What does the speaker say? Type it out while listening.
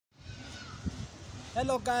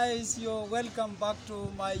Hello guys, you're welcome back to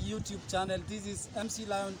my YouTube channel. This is MC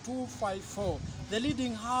Lion 254, the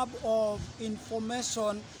leading hub of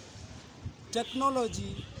information,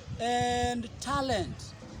 technology and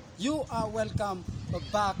talent. You are welcome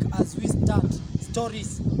back as we start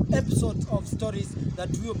episodes of stories that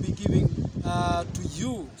we will be giving to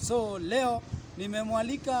you. So leo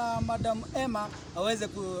nimemwalika Madam Emma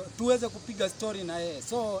tuweze kupiga story na yeye.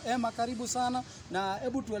 So Emma, karibu sana, na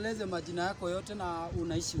hebu tueleze majina yako yote na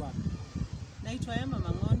unaishi wapi? Naitwa Emma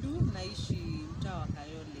Mangondu, naishi mtaa wa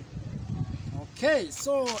Kayole. Okay,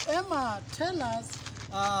 so Emma, tell us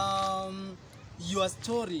your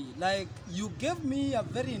story. Like, you gave me a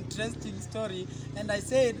very interesting story and I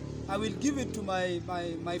said I will give it to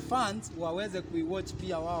my fans waweze kuiwatch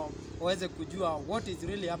pia wao waweze kujua what is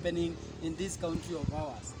really happening in this country of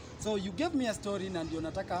ours. So you gave me a story na ndio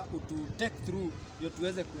nataka utu take through ndio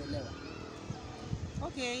tuweze kuelewa.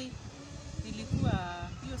 Okay,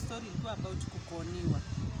 hiyo story ilikuwa about kukoniwa.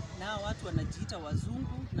 Na watu wanajiita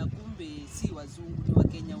wazungu na kumbe si wazungu, ni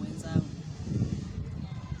Wakenya wenzangu.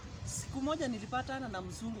 Siku moja nilipatana na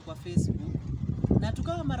mzungu kwa Facebook na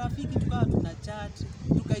tukawa marafiki, tukawa tunachat,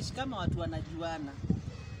 tukaishi kama watu wanajuana.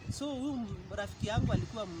 So huyu rafiki yangu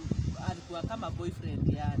alikuwa kama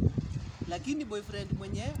boyfriend yani. Lakini boyfriend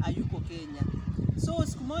mwenye hayuko Kenya. So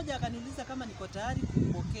siku moja akaniuliza kama niko tayari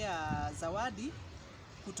kupokea zawadi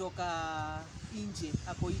kutoka nje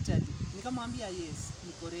hapo Italy. Nikamwambia yes,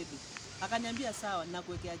 niko ready. Akaniambia sawa,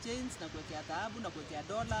 nakuwekea chains, nakuwekea dhahabu, nakuwekea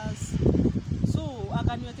dollars. So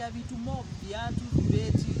akaniwekea vitu mob, viatu,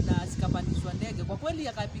 vibeti na sikapandishwa ndege. Kwa kweli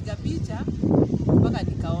akapiga picha mpaka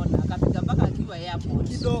nikaona, akapiga mpaka akiwa airport.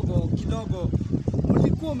 Kidogo.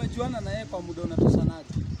 Ulikuwa umejuana na yeye kwa muda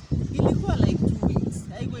unatoshanaje? Ilikuwa like 2 weeks.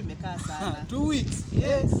 Haikuwa imekaa sana. 2 weeks.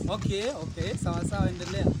 Yes. Okay. Sawa,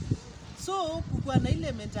 endelea. So kukua na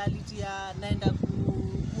ile mentality ya naenda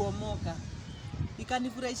kuomoka.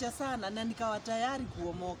 Ikanifurahisha sana na nikawa tayari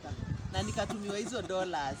kuomoka na nikatumiwa hizo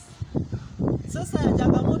dollars. Sasa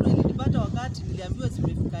changamoto ilinipata wakati niliambiwa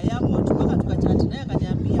zimefika airport, mpaka tukachat naye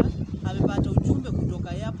akaniambia amepata ujumbe kutoka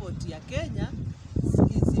airport ya Kenya,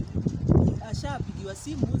 ashapigiwa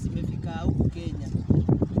simu zimefika huku Kenya.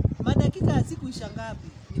 Madakika sikuisha ngapi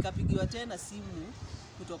nikapigiwa tena simu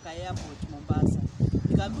kutoka airport Mombasa.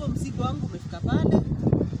 Nikaambiwa mzigo wangu umefika pale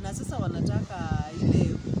na sasa wanataka ile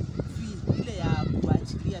fee ile ya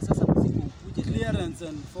kuachilia sasa mzigo ukuje, Clearance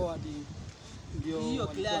and forwarding. Hiyo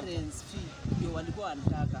clearance fee ndio walikuwa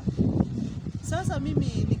wanataka. Sasa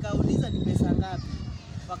mimi nikauliza ni pesa ngapi?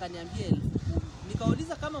 Wakaniambia 10,000.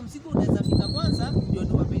 Nikauliza kama mzigo unaweza fika kwanza ndio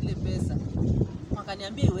niwape ile pesa.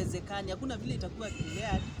 Wakaniambia iwezekani, hakuna vile itakuwa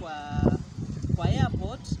cleared kwa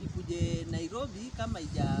airport ikuje Nairobi kama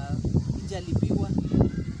ijalipiwa.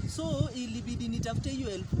 So ilibidi nitafute hiyo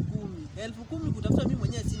 10,000 kutafuta mimi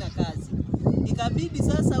mwenyewe sina kazi. Ikabidi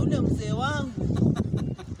sasa ule mzee wangu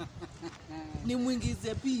ni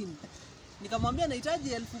muingize pin. Nikamwambia nahitaji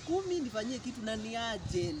 10,000 nifanyie kitu na ni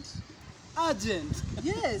urgent. Urgent?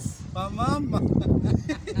 Yes. Mama.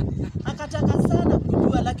 Akataka sana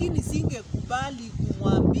kujua lakini singekubali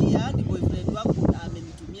kumwambia ni boyfriend wangu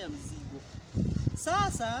amenitumia mzigo.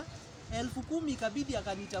 Sasa 10,000 ikabidi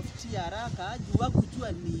akanitafutia haraka juu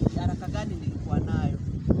hakujua ni haraka gani nilikuwa nayo.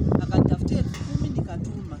 Akanitafutia 10,000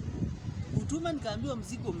 nikatuma. Kutuma nikaambiwa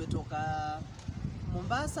mzigo umetoka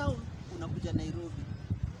Mombasa unakuja Nairobi.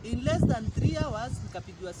 In less than 3 hours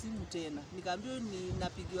nikapigiwa simu tena. Nikaambiwa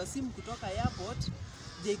ninapigiwa simu kutoka airport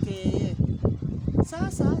JKA.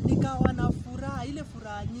 Sasa nikawa na furaha, ile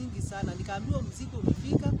furaha nyingi sana. Nikaambiwa mzigo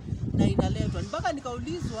umefika na inaletwa. Mpaka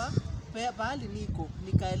nikaulizwa pahali niko.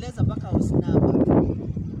 Nikaeleza mpaka house number.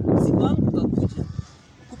 Mzigo wangu ukakuja.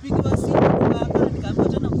 Kupigiwa simu kukaa nikaambiwa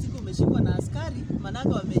tena mzigo umeshikwa na askari, manake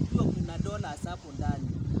wamejua kuna dollars hapo ndani.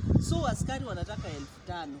 So askari wanataka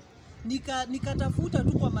 5,000. Nikatafuta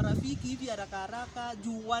tu kwa marafiki hivi haraka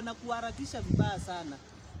juu wanakuharakisha vibaya sana.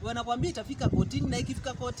 Wanakuambia itafika kotini na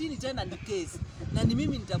ikifika kotini tena ni case na ni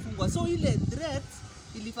mimi nitafungwa. So ile threat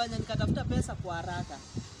ilifanya nikatafuta pesa kwa haraka.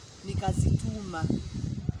 Nikazituma.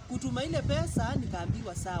 Kutuma ile pesa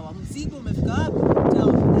nikaambiwa sawa, mzigo umefika wapi?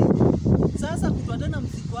 Sasa kutoa tena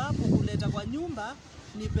mzigo hapo kuleta kwa nyumba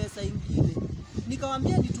ni pesa ingine.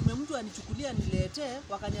 Nikamwambia nitume mtu anichukulia niletee,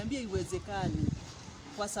 wakaniambia iwezekani.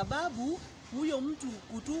 Kwa sababu huyo mtu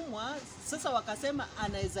kutumwa sasa wakasema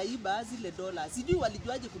anaweza iba zile dollars. Sijui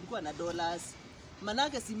walijuaje kulikuwa na dollars.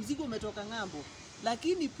 Manake si mzigo umetoka ng'ambo.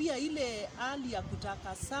 Lakini pia ile hali ya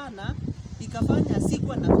kutaka sana ikafanya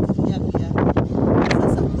sikuwa nafikiria pia.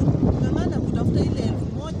 Sasa ngangana kutafuta ile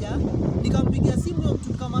 1,000 nikampigia simu huyo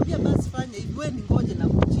mtu nikamwambia basi fanya hivi, wewe ni ngoje na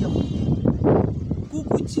kujia mwenyewe.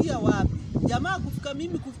 Kukuchia wapi? Jamaa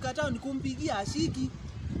kufika town kumpigia ashiki.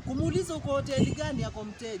 Kumuuliza uko hoteli gani yako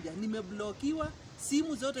mteja. Nimeblokiwa,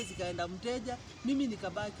 simu zote zikaenda mteja, mimi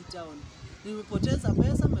nikabaki town. Nimepoteza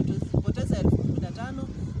pesa, nimepoteza 15,000,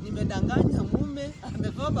 nimedanganya mume,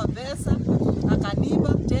 amekopa pesa,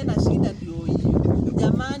 akaniba tena, shida ndio hiyo.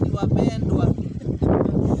 Jamani wapendwa.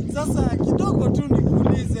 Sasa kidogo tu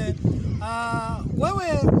nikuulize,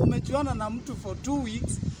 wewe umejuana na mtu for 2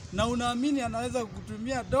 weeks na unaamini anaweza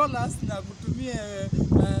kukutumia dollars na kutumia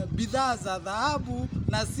bidhaa za dhahabu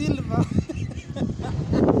na silver.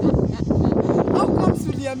 How comes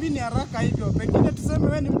uliamini haraka hivyo? Pengine tuseme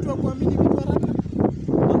wewe ni mtu wa kuamini vitu haraka.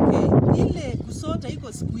 Okay, ile kusota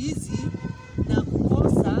iko siku hizi na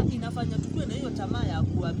kukosa inafanya tukue na hiyo tamaa ya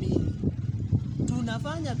kuamini.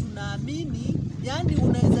 Tunaamini, yani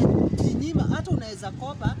unaweza jinyima, hata unaweza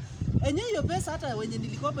kopa. Enye hiyo pesa hata wenye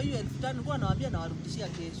nilikopa hiyo 1500 nilikuwa nawaambia nawarudishia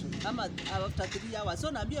kesho ama after 3 hours.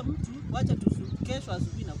 So naambia mtu wacha kesho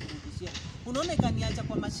asubuhi na kurudishia. Unaona ikaniacha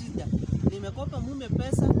kwa mashida. Nimekopa mume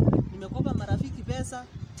pesa, nimekopa marafiki pesa,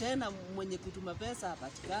 tena mwenye kutuma pesa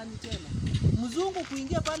hapatikani tena. Mzungu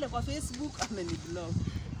kuingia pale kwa Facebook ameniblock.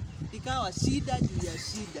 Ikawa shida juu ya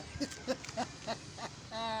shida.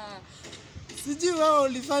 Sijui wewe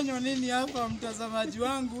ulifanywa nini hapa mtazamaji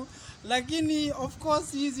wangu, lakini of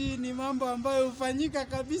course hizi ni mambo ambayo hufanyika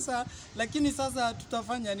kabisa, lakini sasa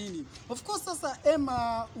tutafanya nini? Of course sasa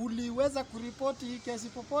Emma, uliweza kuripoti hii kesi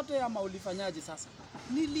popote ama ulifanyaje sasa?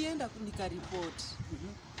 Nilienda nikaripoti.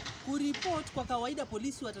 Kuripoti kwa kawaida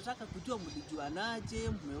polisi watataka kujua mlijuanaje,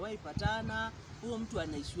 mmewahi patana, huo mtu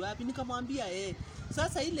anaishi wapi. Nikamwambia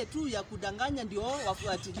sasa ile tu ya kudanganya ndio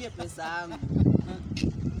wafuatilie pesa yangu.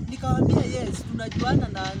 Nikamwambia yes, tunajuana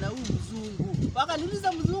na huyu mzungu.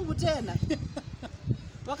 Wakaniuliza mzungu tena.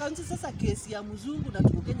 Wakaanza sasa kesi ya mzungu na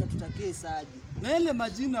tuko Kenya tutakesa aje. Na ile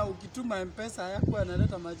majina ukituma M-Pesa yako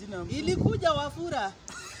analeta majina ya mzungu. Ilikuja Wafula.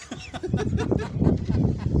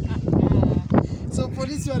 So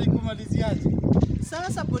polisi walikumaliziaje?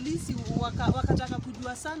 Sasa polisi wakataka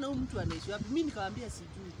kujua sana huyu mtu anaishi wapi. Mimi nikamwambia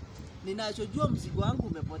sijui. Ninachojua mzigo wangu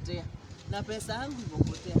umepotea na pesa yangu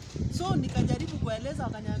imepotea. So nikajaribu kueleza,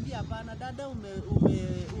 wakaniambia hapana dada,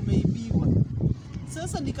 umeibiwa.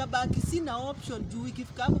 Sasa nikabaki sina option juu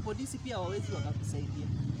ikifika hapo polisi pia wawezi wakakusaidia.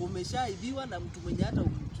 Umeshaibiwa na mtu mwenye hata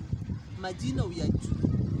umjui. Majina uyajui.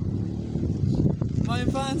 My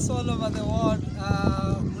fans all over the world,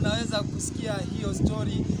 mnaweza kusikia hiyo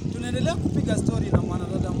story. Tunaendelea kupiga story na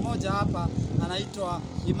mwanadada mmoja hapa anaitwa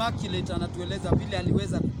Immaculate, anatueleza vile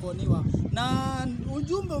aliweza kukoniwa. Na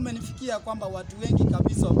ujumbe umenifikia kwamba watu wengi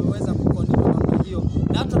kabisa wameweza kukoniwa namna hiyo.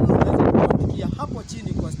 Na hata unaweza kuandikia hapo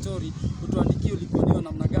chini kwa story, utuandikie ulikoniwa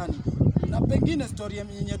namna gani. Na pengine story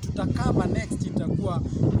yenye tutakava next itakuwa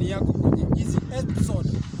ni yako kwenye hizi episode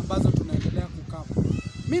ambazo tunaendelea kukava.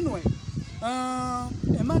 Meanwhile,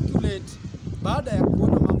 Immaculate, baada ya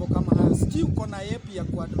kuona mambo kama haya, sijui uko na yepi ya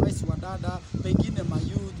kuadvise wadada, pengine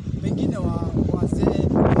mayouth, pengine wazee,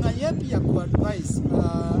 una yepi ya kuadvise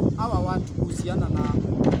hawa watu kuhusiana na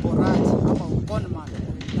uporaji ama uconman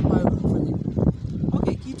ambayo unafanyika?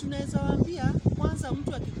 Okay, kitu naweza waambia, kwanza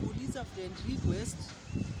mtu akikuuliza friend request,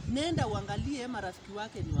 nenda uangalie marafiki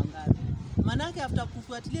wake ni wangapi. Manake after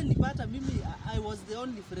kufuatilia nilipata mimi I was the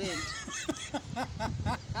only friend.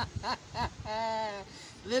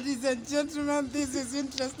 Ladies and gentlemen, this is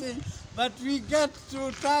interesting, but you got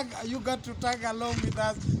to tag along with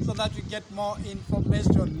us so that we get more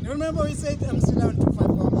information. Remember we said MC Lion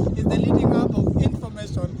 254 is the leading hub of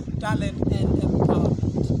information, talent and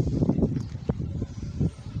empowerment.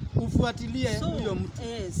 Ufuatilie huyo mtu.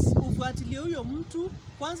 Yes, ufuatilie huyo mtu,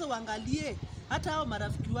 kwanza uangalie hata hao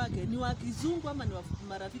marafiki wake ni wa kizungu ama ni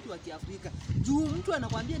marafiki wa Kiafrika. Juu mtu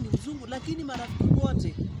anakuambia ni mzungu lakini marafiki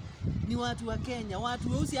wote ni watu wa Kenya,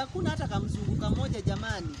 watu weusi, hakuna hata kamzungu kamoja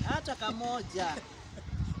jamani, hata kamoja.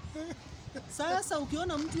 Sasa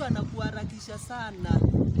ukiona mtu anakuharakisha sana,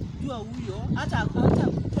 jua huyo hata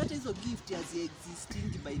hizo gift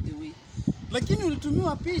existing by the way. Lakini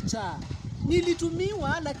ulitumiwa picha.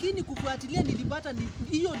 Nilitumiwa, lakini kufuatilia nilipata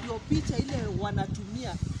hiyo ndio picha ile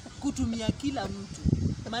wanatumia kutumia kila mtu.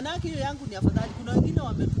 Manake hiyo yangu ni afadhali, kuna wengine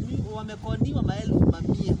wamekoniwa maelfu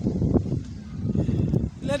mamia.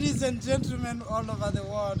 Ladies and gentlemen all over the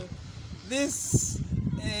world, this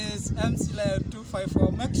is MC Lion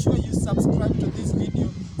 254. Make sure you subscribe to this video.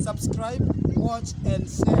 Subscribe, watch and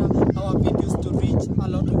share our videos to reach a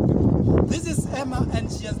lot of people. This is Emma and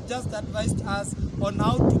she has just advised us on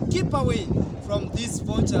how to keep away from these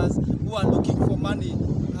vultures who are looking for money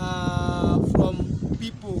from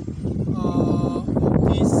people of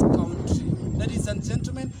this country. Ladies and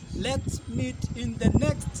gentlemen, Let's meet in the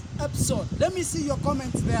next episode. Let me see your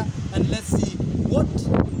comments there, and let's see what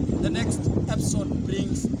the next episode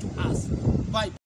brings to us. Bye.